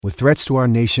With threats to our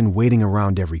nation waiting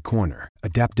around every corner,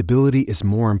 adaptability is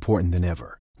more important than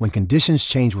ever. When conditions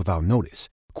change without notice,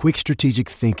 quick strategic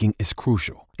thinking is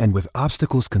crucial. And with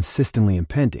obstacles consistently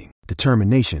impending,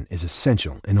 determination is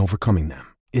essential in overcoming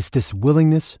them. It's this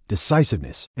willingness,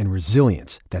 decisiveness, and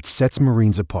resilience that sets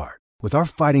Marines apart. With our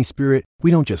fighting spirit, we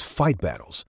don't just fight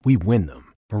battles, we win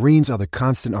them. Marines are the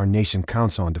constant our nation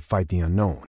counts on to fight the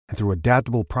unknown. And through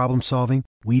adaptable problem solving,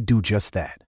 we do just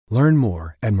that. Learn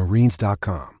more at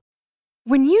marines.com.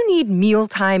 When you need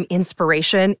mealtime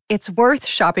inspiration, it's worth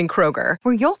shopping Kroger,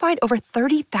 where you'll find over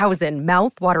 30,000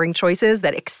 mouth-watering choices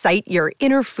that excite your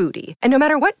inner foodie. And no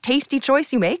matter what tasty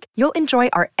choice you make, you'll enjoy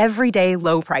our everyday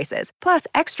low prices, plus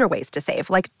extra ways to save,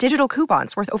 like digital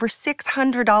coupons worth over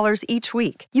 $600 each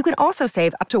week. You can also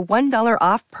save up to $1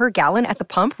 off per gallon at the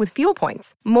pump with fuel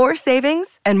points. More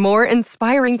savings and more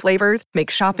inspiring flavors make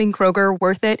shopping Kroger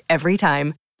worth it every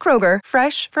time. Kroger,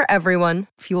 fresh for everyone.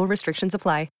 Fuel restrictions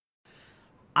apply.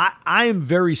 I am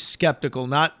very skeptical,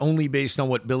 not only based on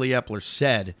what Billy Epler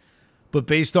said, but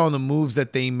based on the moves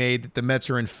that they made, that the Mets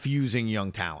are infusing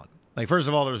young talent. Like, first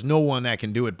of all, there's no one that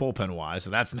can do it bullpen-wise, so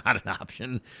that's not an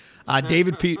option.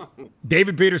 David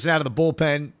Peterson out of the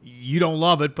bullpen, you don't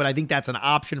love it, but I think that's an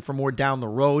option for more down the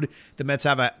road. The Mets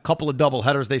have a couple of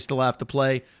doubleheaders they still have to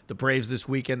play. The Braves this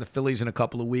weekend, the Phillies in a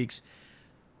couple of weeks.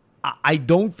 I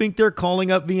don't think they're calling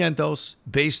up Vientos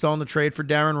based on the trade for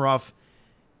Darren Ruff.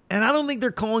 And I don't think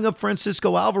they're calling up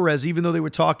Francisco Alvarez, even though they were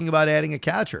talking about adding a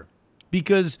catcher.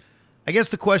 Because I guess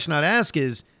the question I'd ask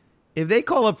is, if they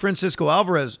call up Francisco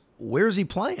Alvarez, where is he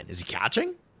playing? Is he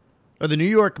catching? Are the New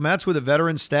York Mets, with a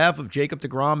veteran staff of Jacob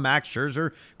deGrom, Max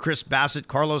Scherzer, Chris Bassett,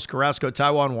 Carlos Carrasco,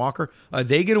 Taijuan Walker, are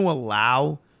they going to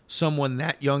allow someone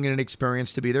that young and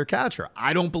inexperienced to be their catcher?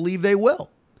 I don't believe they will.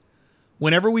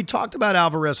 Whenever we talked about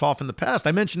Alvarez Hoff in the past,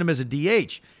 I mentioned him as a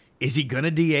DH. Is he going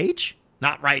to DH?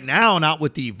 Not right now, not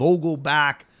with the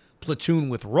Vogelback platoon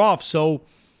with Ruff. So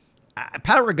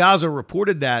Pat Ragazzo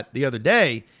reported that the other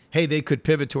day, hey, they could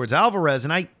pivot towards Alvarez,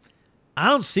 and I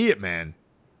don't see it, man.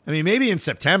 I mean, maybe in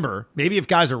September, maybe if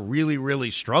guys are really, really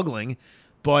struggling,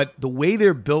 but the way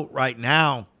they're built right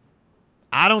now,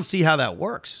 I don't see how that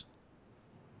works.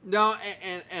 No,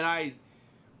 and I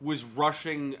was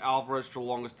rushing Alvarez for the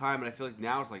longest time, and I feel like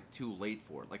now it's like too late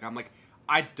for it. Like, I'm like,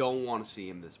 I don't want to see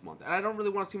him this month. And I don't really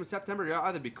want to see him in September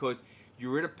either, because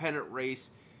you're in a pennant race.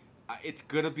 It's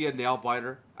going to be a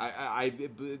nail-biter. I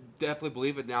definitely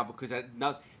believe it now, because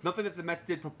nothing that the Mets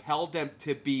did propelled them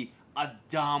to be a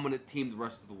dominant team the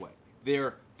rest of the way.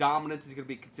 Their dominance is going to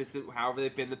be consistent however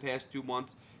they've been the past 2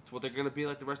 months. It's what they're going to be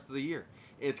like the rest of the year.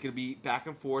 And it's going to be back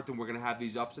and forth, and we're going to have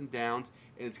these ups and downs,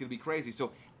 and it's going to be crazy.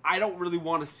 So I don't really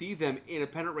want to see them in a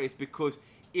pennant race, because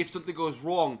if something goes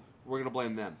wrong, we're going to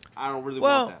blame them. I don't really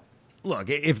want that. Look,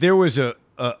 if there was a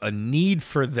need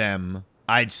for them,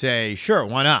 I'd say, sure,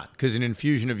 why not? Because an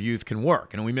infusion of youth can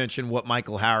work. And we mentioned what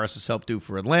Michael Harris has helped do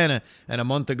for Atlanta, and a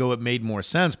month ago it made more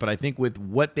sense. But I think with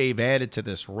what they've added to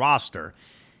this roster,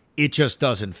 it just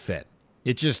doesn't fit.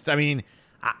 It just, I mean,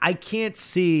 I can't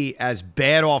see, as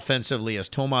bad offensively as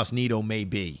Tomas Nido may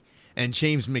be and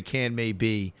James McCann may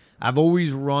be, I've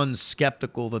always run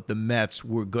skeptical that the Mets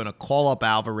were going to call up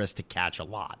Alvarez to catch a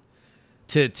lot.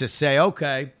 To say,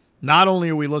 okay, not only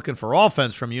are we looking for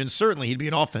offense from you, and certainly he'd be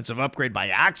an offensive upgrade by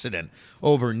accident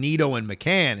over Nido and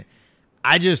McCann,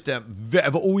 I just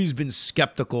have always been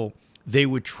skeptical they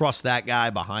would trust that guy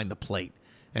behind the plate.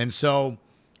 And so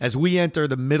as we enter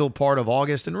the middle part of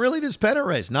August, and really this pennant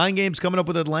race, 9 games coming up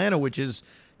with Atlanta, which is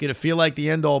going to feel like the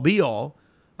end-all be-all,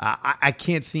 I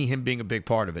can't see him being a big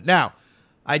part of it. Now,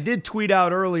 I did tweet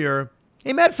out earlier,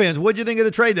 hey, Met fans, what'd you think of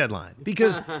the trade deadline?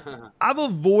 Because I've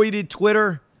avoided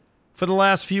Twitter for the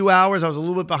last few hours. I was a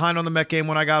little bit behind on the Met game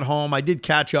when I got home. I did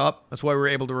catch up. That's why we were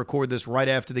able to record this right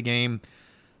after the game.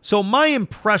 So my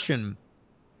impression,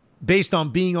 based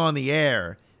on being on the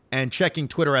air and checking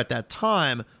Twitter at that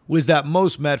time, was that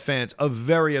most Met fans are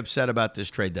very upset about this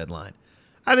trade deadline.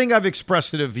 I think I've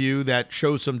expressed a view that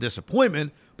shows some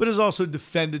disappointment, but has also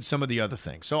defended some of the other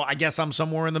things. So I guess I'm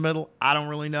somewhere in the middle. I don't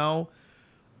really know.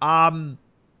 But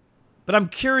I'm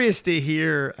curious to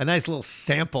hear a nice little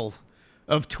sample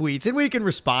of tweets, and we can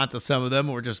respond to some of them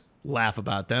or just laugh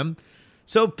about them.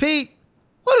 So, Pete,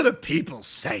 what are the people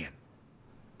saying?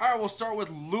 All right, we'll start with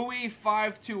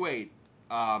Louis528.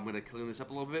 I'm going to clean this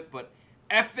up a little bit, but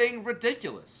effing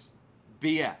ridiculous.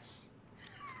 BS.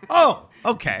 Oh,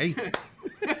 okay.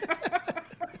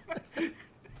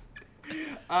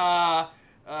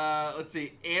 Let's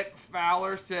see. Ant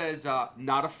Fowler says,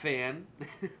 not a fan.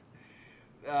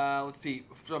 Let's see.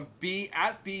 From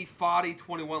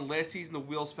B@BFoddy21. Last season, the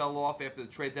wheels fell off after the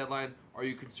trade deadline. Are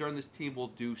you concerned this team will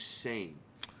do same?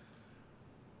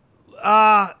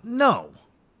 No,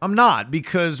 I'm not,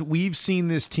 because we've seen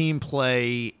this team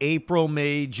play April,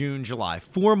 May, June, July,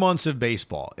 4 months of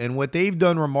baseball. And what they've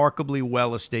done remarkably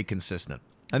well is stay consistent.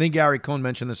 I think Gary Cohn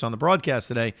mentioned this on the broadcast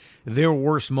today. Their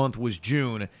worst month was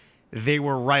June. They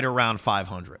were right around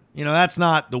 500. That's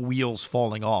not the wheels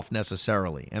falling off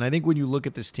necessarily. And I think when you look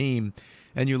at this team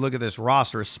and you look at this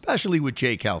roster, especially with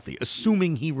Jake healthy,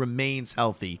 assuming he remains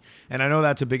healthy, and I know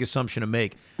that's a big assumption to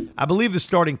make, I believe the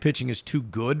starting pitching is too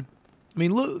good. I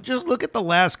mean, just look at the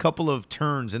last couple of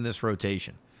turns in this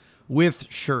rotation with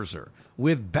Scherzer,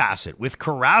 with Bassett, with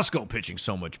Carrasco pitching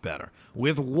so much better,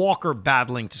 with Walker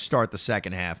battling to start the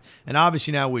second half, and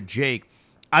obviously now with Jake.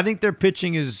 I think their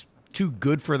pitching is too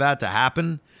good for that to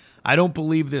happen. I don't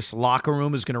believe this locker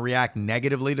room is going to react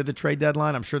negatively to the trade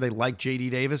deadline. I'm sure they like J.D.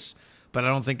 Davis, but I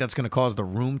don't think that's going to cause the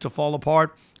room to fall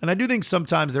apart. And I do think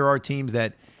sometimes there are teams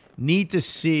that need to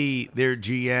see their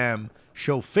GM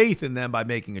show faith in them by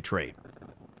making a trade.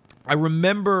 I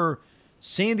remember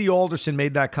Sandy Alderson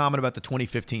made that comment about the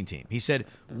 2015 team. He said,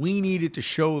 we needed to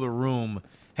show the room,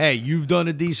 hey, you've done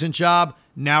a decent job.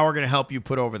 Now we're going to help you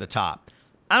put over the top.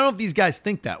 I don't know if these guys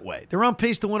think that way. They're on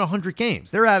pace to win 100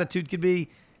 games. Their attitude could be,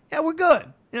 yeah, we're good.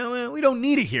 We don't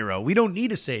need a hero. We don't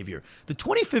need a savior. The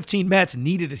 2015 Mets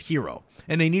needed a hero,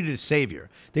 and they needed a savior.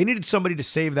 They needed somebody to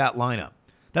save that lineup.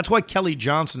 That's why Kelly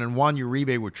Johnson and Juan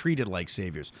Uribe were treated like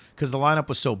saviors, because the lineup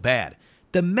was so bad.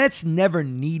 The Mets never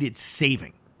needed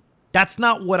saving. That's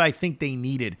not what I think they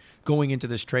needed going into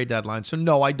this trade deadline. So,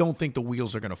 no, I don't think the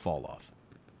wheels are going to fall off.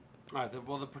 All right.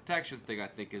 Well, the protection thing, I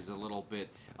think, is a little bit,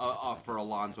 for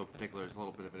Alonso in particular, is a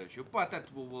little bit of an issue. But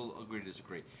that's, we'll agree to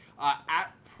disagree.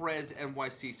 At Prez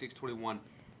NYC 621,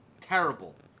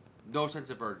 terrible. No sense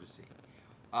of urgency.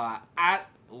 At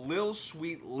Lil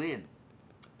Sweet Lynn,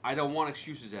 I don't want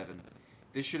excuses, Evan.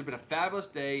 This should have been a fabulous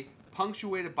day,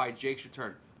 punctuated by Jake's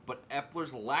return. But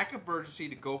Epler's lack of urgency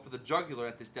to go for the jugular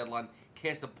at this deadline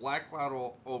cast a black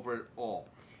cloud over it all.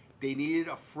 They needed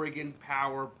a friggin'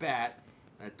 power bat,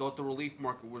 and I thought the relief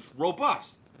market was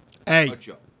robust. Hey,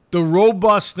 the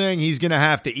robust thing he's going to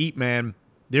have to eat, man.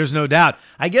 There's no doubt.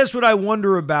 I guess what I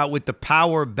wonder about with the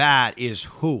power bat is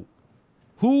who?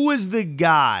 Who was the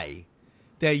guy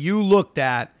that you looked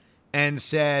at and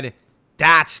said,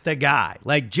 that's the guy?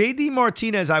 Like J.D.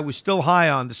 Martinez, I was still high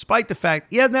on, despite the fact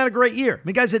he hadn't had a great year. I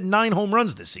mean, guy's hit 9 home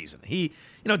runs this season.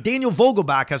 Daniel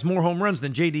Vogelbach has more home runs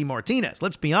than J.D. Martinez.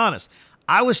 Let's be honest.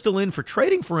 I was still in for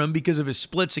trading for him because of his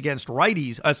splits against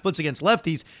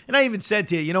lefties. And I even said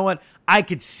to you, you know what? I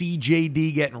could see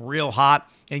J.D. getting real hot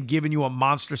and giving you a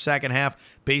monster second half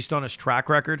based on his track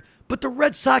record. But the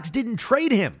Red Sox didn't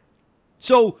trade him.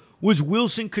 So was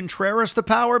Wilson Contreras the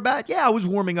power bat? Yeah, I was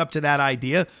warming up to that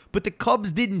idea. But the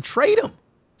Cubs didn't trade him.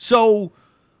 So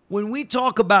when we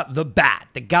talk about the bat,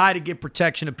 the guy to get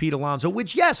protection of Pete Alonso,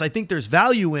 which, yes, I think there's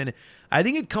value in, I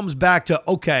think it comes back to,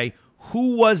 okay,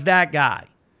 who was that guy?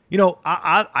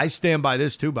 I stand by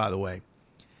this too, by the way.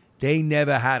 They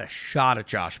never had a shot at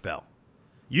Josh Bell.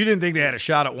 You didn't think they had a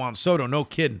shot at Juan Soto. No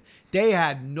kidding. They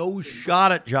had no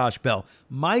shot at Josh Bell.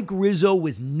 Mike Rizzo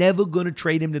was never going to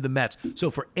trade him to the Mets. So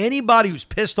for anybody who's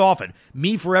pissed off at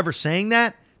me forever saying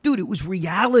that, dude, it was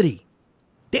reality.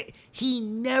 He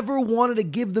never wanted to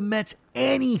give the Mets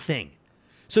anything.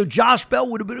 So Josh Bell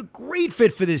would have been a great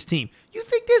fit for this team. You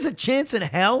think there's a chance in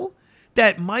hell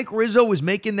that Mike Rizzo was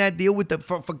making that deal with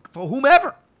for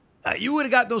whomever? You would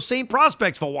have got those same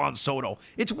prospects for Juan Soto.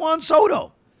 It's Juan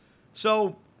Soto.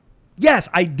 So, yes,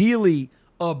 ideally,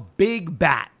 a big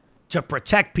bat to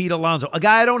protect Pete Alonso. A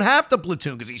guy I don't have to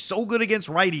platoon because he's so good against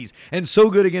righties and so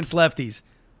good against lefties.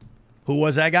 Who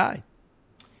was that guy?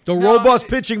 The robust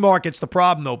pitching market's the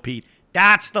problem, though, Pete.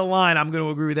 That's the line. I'm going to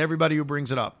agree with everybody who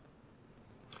brings it up.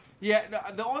 Yeah,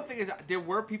 the only thing is there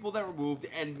were people that were moved,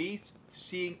 and me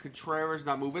seeing Contreras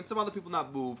not move and some other people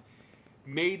not move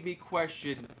made me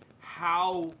question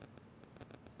how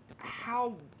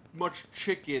much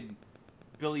chicken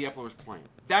Billy Epler was playing.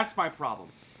 That's my problem.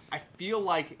 I feel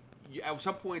like at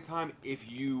some point in time, if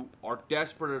you are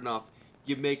desperate enough,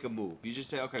 you make a move. You just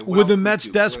say, okay, were the Mets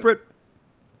desperate?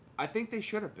 I think they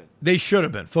should have been. They should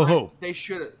have been. For who? They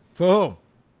should have. For who?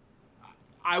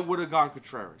 I would have gone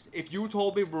Contreras. If you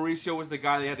told me Mauricio was the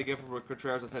guy they had to get for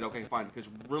Contreras, I said, okay, fine. Because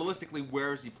realistically,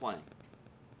 where is he playing?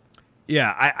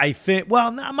 Yeah, I think, well,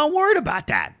 I'm not worried about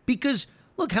that. Because,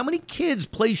 look, how many kids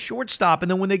play shortstop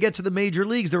and then when they get to the major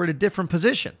leagues, they're at a different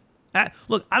position?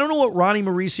 Look, I don't know what Ronnie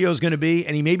Mauricio is going to be,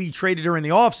 and he may be traded during the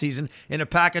offseason in a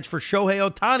package for Shohei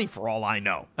Ohtani, for all I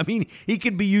know. I mean, he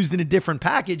could be used in a different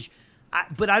package.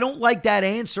 But I don't like that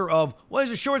answer of, well,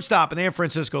 he's a shortstop, and they have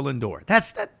Francisco Lindor.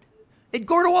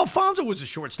 Gordo Alfonso was a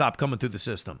shortstop coming through the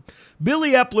system.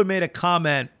 Billy Epler made a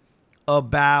comment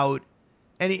about,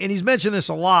 and he's mentioned this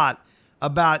a lot,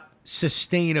 about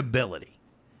sustainability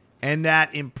and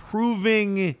that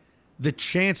improving the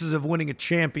chances of winning a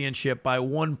championship by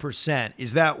 1%,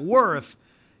 is that worth,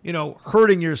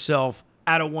 hurting yourself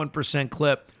at a 1%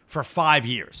 clip for 5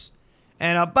 years?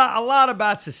 And a lot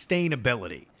about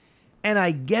sustainability. And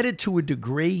I get it to a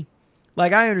degree.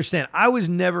 Like, I understand. I was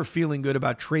never feeling good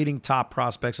about trading top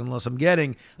prospects unless I'm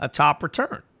getting a top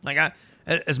return. Like,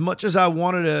 as much as I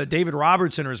wanted a David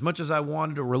Robertson or as much as I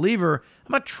wanted a reliever,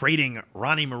 I'm not trading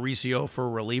Ronnie Mauricio for a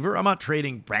reliever. I'm not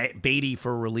trading Beatty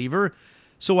for a reliever.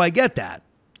 So I get that.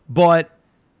 But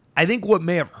I think what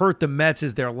may have hurt the Mets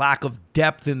is their lack of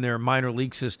depth in their minor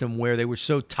league system, where they were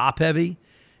so top-heavy.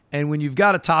 And when you've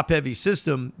got a top-heavy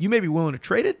system, you may be willing to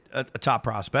trade it, a top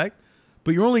prospect,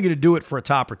 but you're only going to do it for a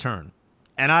top return.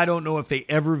 And I don't know if they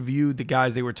ever viewed the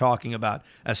guys they were talking about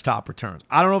as top returns.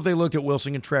 I don't know if they looked at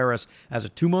Wilson Contreras as a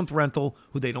 2-month rental,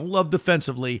 who they don't love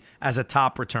defensively, as a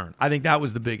top return. I think that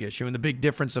was the big issue and the big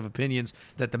difference of opinions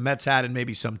that the Mets had and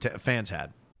maybe some fans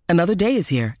had. Another day is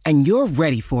here, and you're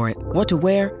ready for it. What to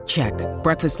wear? Check.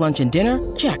 Breakfast, lunch, and dinner?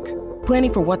 Check.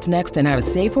 Planning for what's next and how to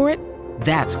save for it?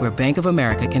 That's where Bank of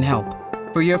America can help.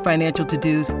 For your financial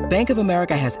to-dos, Bank of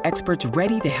America has experts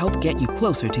ready to help get you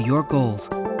closer to your goals.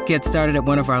 Get started at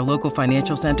one of our local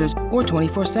financial centers or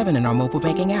 24/7 in our mobile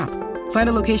banking app. Find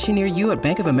a location near you at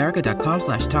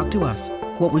bankofamerica.com/talktous.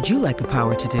 What would you like the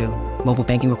power to do? Mobile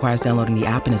banking requires downloading the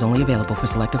app and is only available for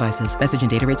select devices. Message and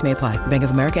data rates may apply. Bank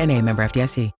of America N.A., member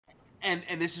FDIC.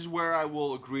 And this is where I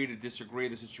will agree to disagree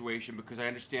in the situation, because I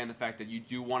understand the fact that you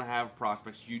do want to have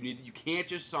prospects. You can't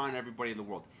just sign everybody in the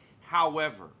world.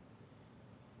 However,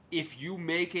 if you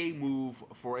make a move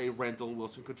for a rental in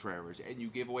Wilson Contreras and you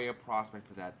give away a prospect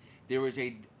for that, there is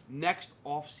a next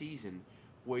offseason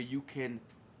where you can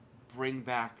bring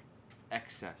back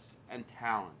excess and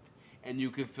talent, and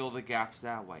you can fill the gaps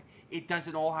that way. It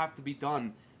doesn't all have to be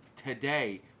done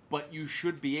today, but you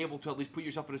should be able to at least put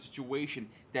yourself in a situation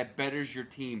that betters your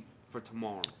team for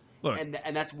tomorrow. Look,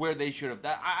 and that's where they should have.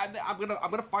 I'm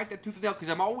gonna fight that tooth and nail, because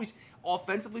I'm always,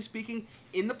 offensively speaking,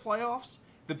 in the playoffs,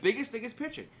 the biggest thing is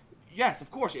pitching. Yes,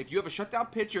 of course, if you have a shutdown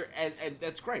pitcher, and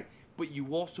that's great, but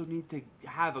you also need to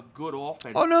have a good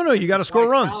offense. Oh, no, you got to score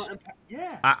runs.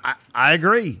 Yeah. I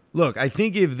agree. Look, I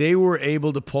think if they were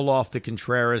able to pull off the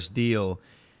Contreras deal,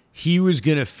 he was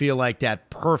going to feel like that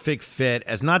perfect fit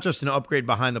as not just an upgrade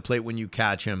behind the plate when you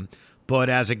catch him, but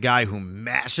as a guy who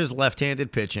mashes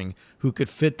left-handed pitching, who could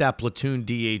fit that platoon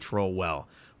DH role well.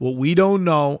 What we don't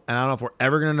know, and I don't know if we're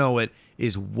ever going to know it,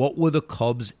 is what were the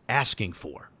Cubs asking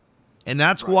for? And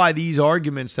that's why these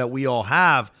arguments that we all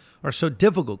have are so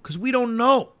difficult, because we don't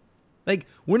know. Like,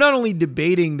 we're not only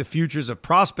debating the futures of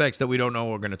prospects that we don't know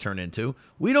what we're going to turn into,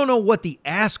 we don't know what the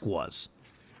ask was.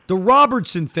 The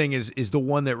Robertson thing is the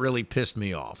one that really pissed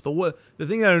me off. The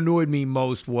thing that annoyed me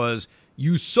most was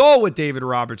you saw what David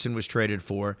Robertson was traded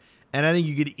for, and I think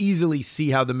you could easily see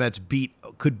how the Mets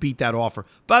could beat that offer.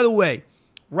 By the way,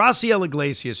 Raciel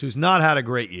Iglesias, who's not had a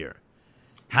great year,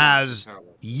 has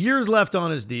years left on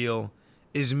his deal,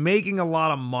 is making a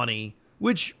lot of money,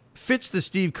 which fits the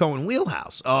Steve Cohen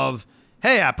wheelhouse of,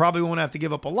 hey, I probably won't have to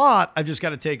give up a lot. I've just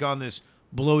got to take on this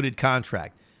bloated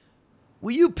contract.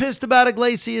 Were you pissed about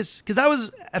Iglesias?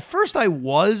 Because at first I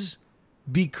was,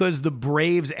 because the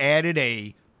Braves added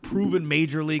a proven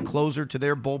major league closer to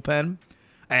their bullpen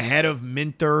ahead of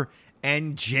Minter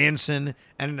and Jansen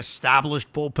and an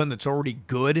established bullpen that's already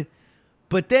good.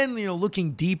 But then,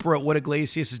 looking deeper at what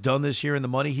Iglesias has done this year and the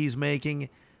money he's making,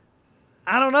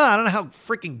 I don't know. I don't know how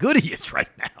freaking good he is right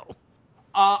now.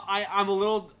 I'm a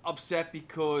little upset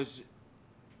because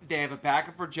they have a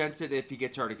backup for Jansen if he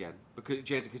gets hurt again.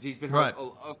 Because he's been hurt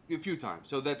a few times.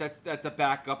 So that's a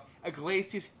backup.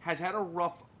 Iglesias has had a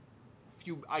rough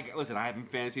few. Listen, I have him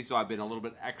fantasy, so I've been a little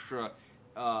bit extra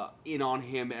in on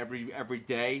him every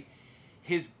day.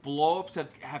 His blowups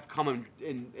have come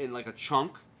in like a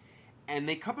chunk. And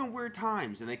they come in weird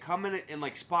times, and they come in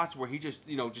like spots where he just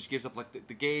gives up like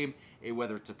the game,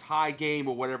 whether it's a tie game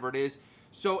or whatever it is.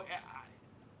 So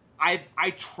I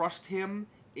trust him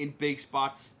in big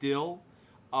spots still.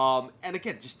 And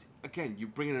again, you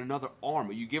bring in another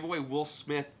arm. You give away Will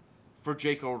Smith for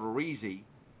Jake Odorizzi,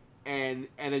 and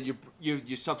then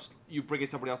you bring in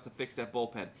somebody else to fix that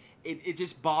bullpen. It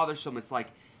just bothersome. It's like,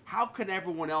 how can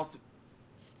everyone else,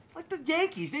 like the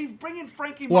Yankees, they bring in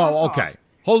Frankie Montas. Well, okay.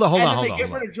 Hold on.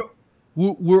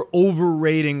 We're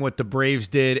overrating what the Braves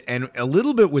did and a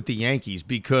little bit with the Yankees,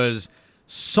 because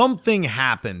something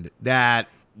happened that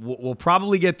we'll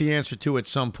probably get the answer to at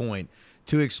some point,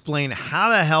 to explain how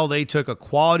the hell they took a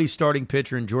quality starting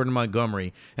pitcher in Jordan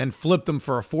Montgomery and flipped him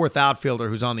for a fourth outfielder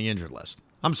who's on the injured list.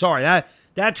 I'm sorry.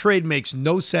 That trade makes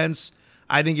no sense.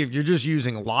 I think if you're just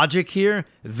using logic here,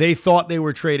 they thought they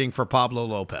were trading for Pablo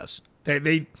Lopez.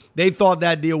 They thought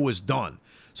that deal was done.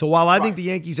 So while I think the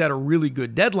Yankees had a really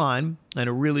good deadline and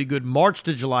a really good March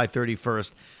to July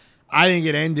 31st, I think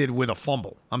it ended with a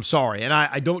fumble. I'm sorry. And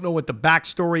I don't know what the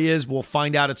backstory is. We'll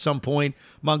find out at some point.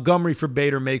 Montgomery for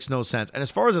Bader makes no sense. And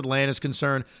as far as Atlanta's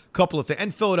concerned, a couple of things.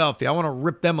 And Philadelphia, I want to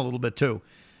rip them a little bit too.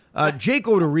 Jake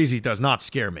Odorizzi does not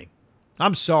scare me.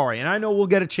 I'm sorry. And I know we'll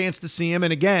get a chance to see him.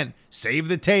 And again, save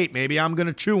the tape. Maybe I'm going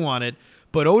to chew on it.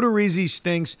 But Odorizzi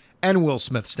stinks and Will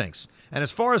Smith stinks. And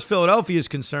as far as Philadelphia is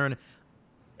concerned,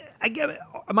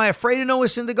 am I afraid of Noah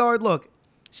Syndergaard? Look,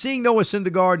 seeing Noah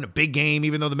Syndergaard in a big game,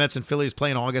 even though the Mets and Phillies play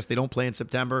in August, they don't play in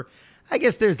September, I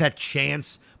guess there's that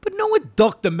chance. But Noah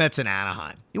ducked the Mets in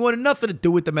Anaheim. He wanted nothing to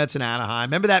do with the Mets in Anaheim.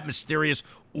 Remember that mysterious,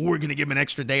 we're going to give him an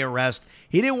extra day of rest?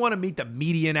 He didn't want to meet the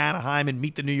media in Anaheim and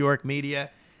meet the New York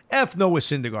media. F Noah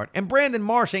Syndergaard. And Brandon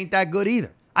Marsh ain't that good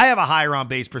either. I have a higher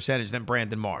on-base percentage than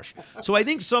Brandon Marsh. So I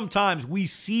think sometimes we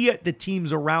see the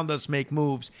teams around us make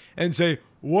moves and say,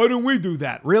 why don't we do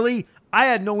that? Really? I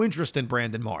had no interest in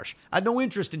Brandon Marsh. I had no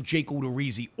interest in Jake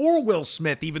Odorizzi or Will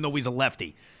Smith, even though he's a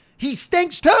lefty. He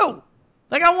stinks too.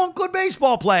 Like, I want good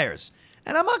baseball players.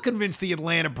 And I'm not convinced the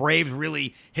Atlanta Braves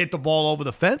really hit the ball over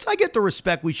the fence. I get the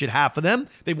respect we should have for them.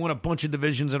 They've won a bunch of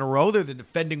divisions in a row. They're the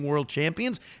defending world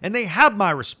champions, and they have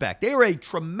my respect. They are a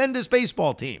tremendous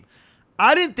baseball team.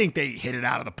 I didn't think they hit it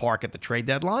out of the park at the trade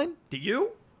deadline. Did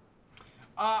you?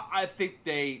 I think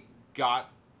they got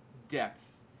depth.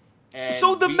 And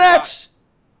so the Mets.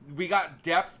 We got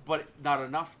depth, but not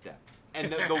enough depth.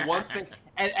 And the one thing,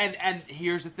 and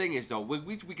here's the thing is, though,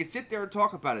 we could sit there and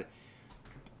talk about it.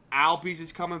 Albies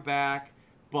is coming back,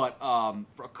 but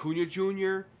for Acuna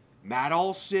Jr., Matt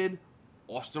Olson,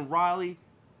 Austin Riley,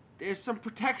 there's some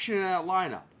protection in that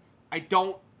lineup. I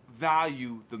don't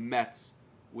value the Mets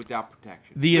without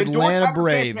protection. The Atlanta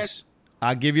Braves,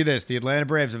 I'll give you this. The Atlanta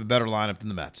Braves have a better lineup than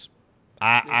the Mets.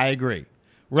 I agree.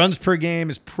 Runs per game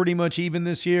is pretty much even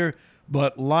this year,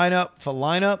 but lineup for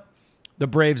lineup, the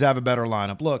Braves have a better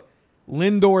lineup. Look,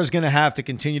 Lindor is going to have to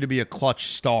continue to be a clutch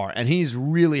star, and he's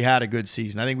really had a good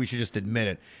season. I think we should just admit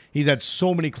it. He's had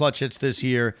so many clutch hits this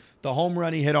year. The home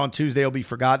run he hit on Tuesday will be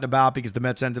forgotten about because the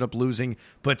Mets ended up losing,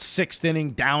 but sixth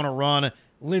inning, down a run,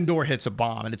 Lindor hits a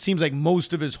bomb, and it seems like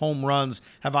most of his home runs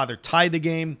have either tied the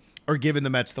game or given the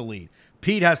Mets the lead.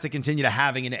 Pete has to continue to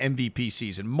having an MVP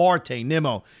season. Marte,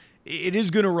 Nimmo. It is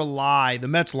going to rely, the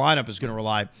Mets lineup is going to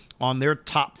rely on their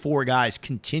top four guys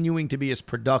continuing to be as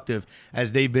productive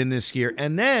as they've been this year,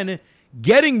 and then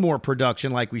getting more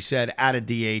production, like we said, out of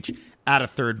DH, out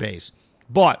of third base.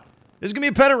 But there's going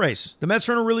to be a pennant race. The Mets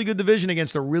are in a really good division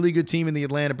against a really good team in the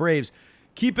Atlanta Braves.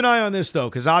 Keep an eye on this, though,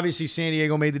 because obviously San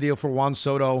Diego made the deal for Juan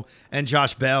Soto and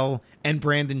Josh Bell and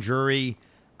Brandon Drury.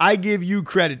 I give you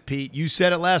credit, Pete. You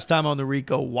said it last time on the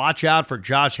Rico. Watch out for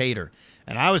Josh Hader.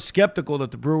 And I was skeptical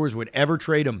that the Brewers would ever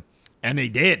trade him, and they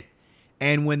did.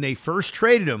 And when they first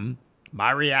traded him,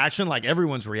 my reaction, like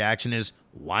everyone's reaction, is,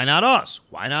 why not us?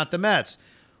 Why not the Mets?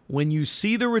 When you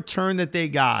see the return that they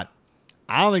got,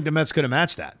 I don't think the Mets could have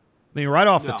matched that. I mean, right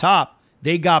off the top,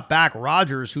 they got back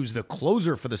Rogers, who's the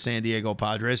closer for the San Diego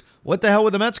Padres. What the hell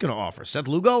were the Mets going to offer? Seth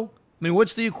Lugo? I mean,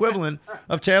 what's the equivalent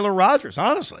of Taylor Rogers,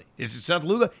 honestly? Is it Seth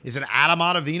Lugo? Is it Adam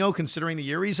Ottavino, considering the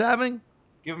year he's having?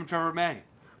 Give him Trevor May.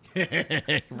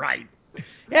 Right.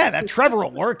 Yeah, that Trevor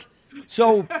will work.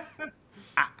 So,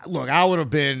 look, I would have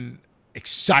been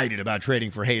excited about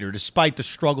trading for Hader, despite the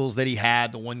struggles that he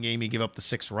had. The one game he gave up the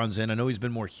 6 runs in. I know he's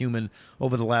been more human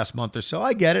over the last month or so.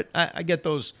 I get it. I get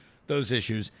those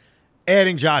issues.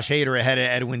 Adding Josh Hader ahead of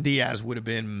Edwin Diaz would have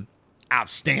been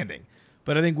outstanding.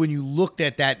 But I think when you looked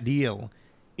at that deal,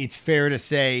 it's fair to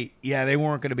say, yeah, they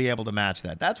weren't going to be able to match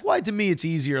that. That's why, to me, it's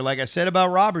easier. Like I said about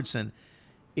Robertson,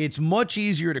 it's much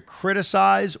easier to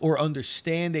criticize or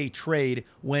understand a trade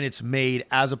when it's made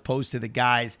as opposed to the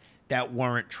guys that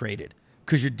weren't traded,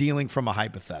 because you're dealing from a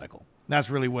hypothetical. That's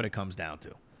really what it comes down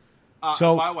to.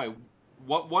 So, by the way,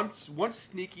 one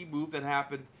sneaky move that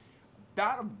happened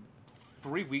about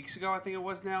 3 weeks ago, I think it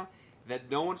was now,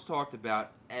 that no one's talked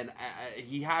about, and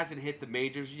he hasn't hit the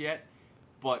majors yet,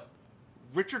 but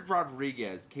Richard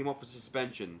Rodriguez came off a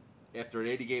suspension after an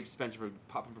 80-game suspension for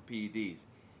popping for PEDs.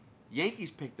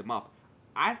 Yankees picked him up.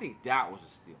 I think that was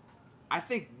a steal. I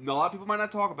think a lot of people might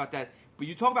not talk about that, but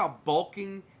you talk about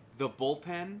bulking the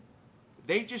bullpen.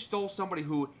 They just stole somebody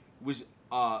who was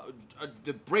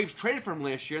the Braves traded for him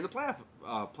last year in the playoff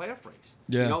race.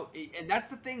 Yeah. You know, and that's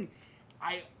the thing.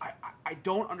 I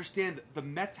don't understand. The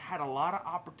Mets had a lot of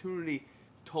opportunity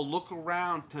to look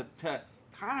around, to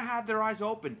kind of have their eyes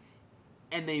open,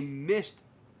 and they missed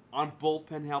on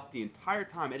bullpen help the entire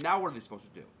time. And now what are they supposed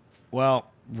to do?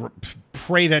 Well,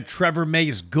 pray that Trevor May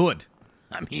is good.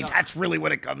 I mean, that's really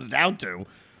what it comes down to.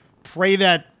 Pray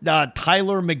that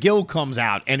Tyler McGill comes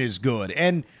out and is good.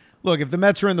 And look, if the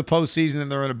Mets are in the postseason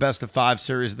and they're in a best-of-5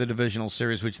 series of the divisional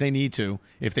series, which they need to,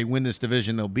 if they win this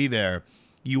division, they'll be there,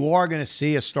 you are going to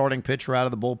see a starting pitcher out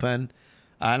of the bullpen.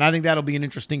 And I think that'll be an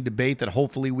interesting debate that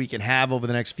hopefully we can have over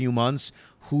the next few months.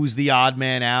 Who's the odd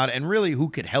man out and really who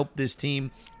could help this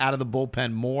team out of the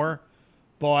bullpen more.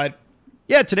 But,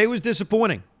 yeah, today was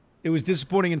disappointing. It was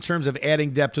disappointing in terms of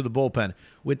adding depth to the bullpen.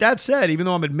 With that said, even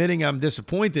though I'm admitting I'm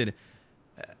disappointed,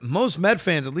 most Met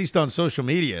fans, at least on social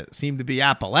media, seem to be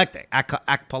apoplectic,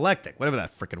 whatever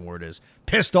that freaking word is.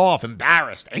 Pissed off,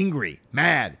 embarrassed, angry,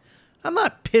 mad. I'm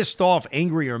not pissed off,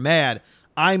 angry, or mad.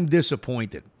 I'm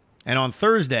disappointed. And on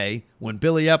Thursday, when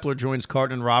Billy Epler joins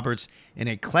Carton and Roberts in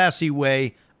a classy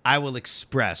way, I will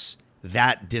express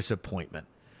that disappointment.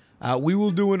 We will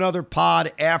do another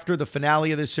pod after the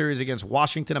finale of this series against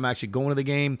Washington. I'm actually going to the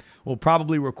game. We'll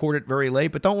probably record it very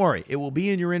late, but don't worry. It will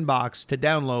be in your inbox to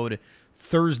download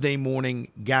Thursday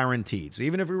morning guaranteed. So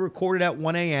even if we record it at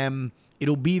 1 a.m.,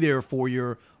 it'll be there for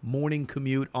your morning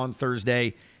commute on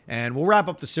Thursday. And we'll wrap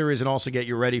up the series and also get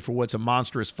you ready for what's a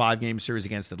monstrous 5-game series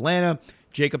against Atlanta.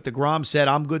 Jacob deGrom said,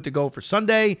 I'm good to go for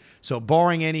Sunday. So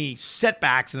barring any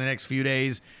setbacks in the next few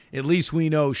days, at least we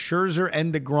know Scherzer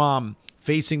and deGrom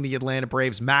facing the Atlanta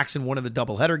Braves. Max in one of the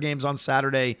doubleheader games on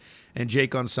Saturday and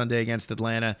Jake on Sunday against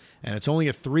Atlanta. And it's only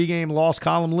a 3-game loss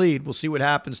column lead. We'll see what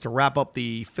happens to wrap up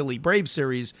the Philly Braves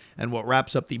series and what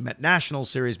wraps up the Met National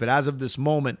series. But as of this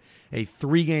moment, a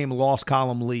 3-game loss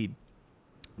column lead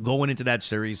going into that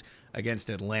series against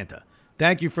Atlanta.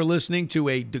 Thank you for listening to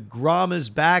a deGrom is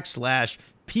back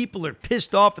 / people are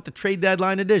pissed off at the trade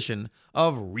deadline edition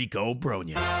of Rico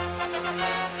Brogna.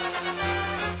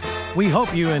 We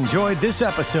hope you enjoyed this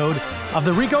episode of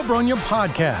the Rico Brogna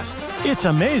podcast. It's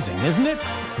amazing, isn't it?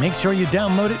 Make sure you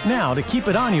download it now to keep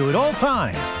it on you at all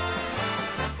times.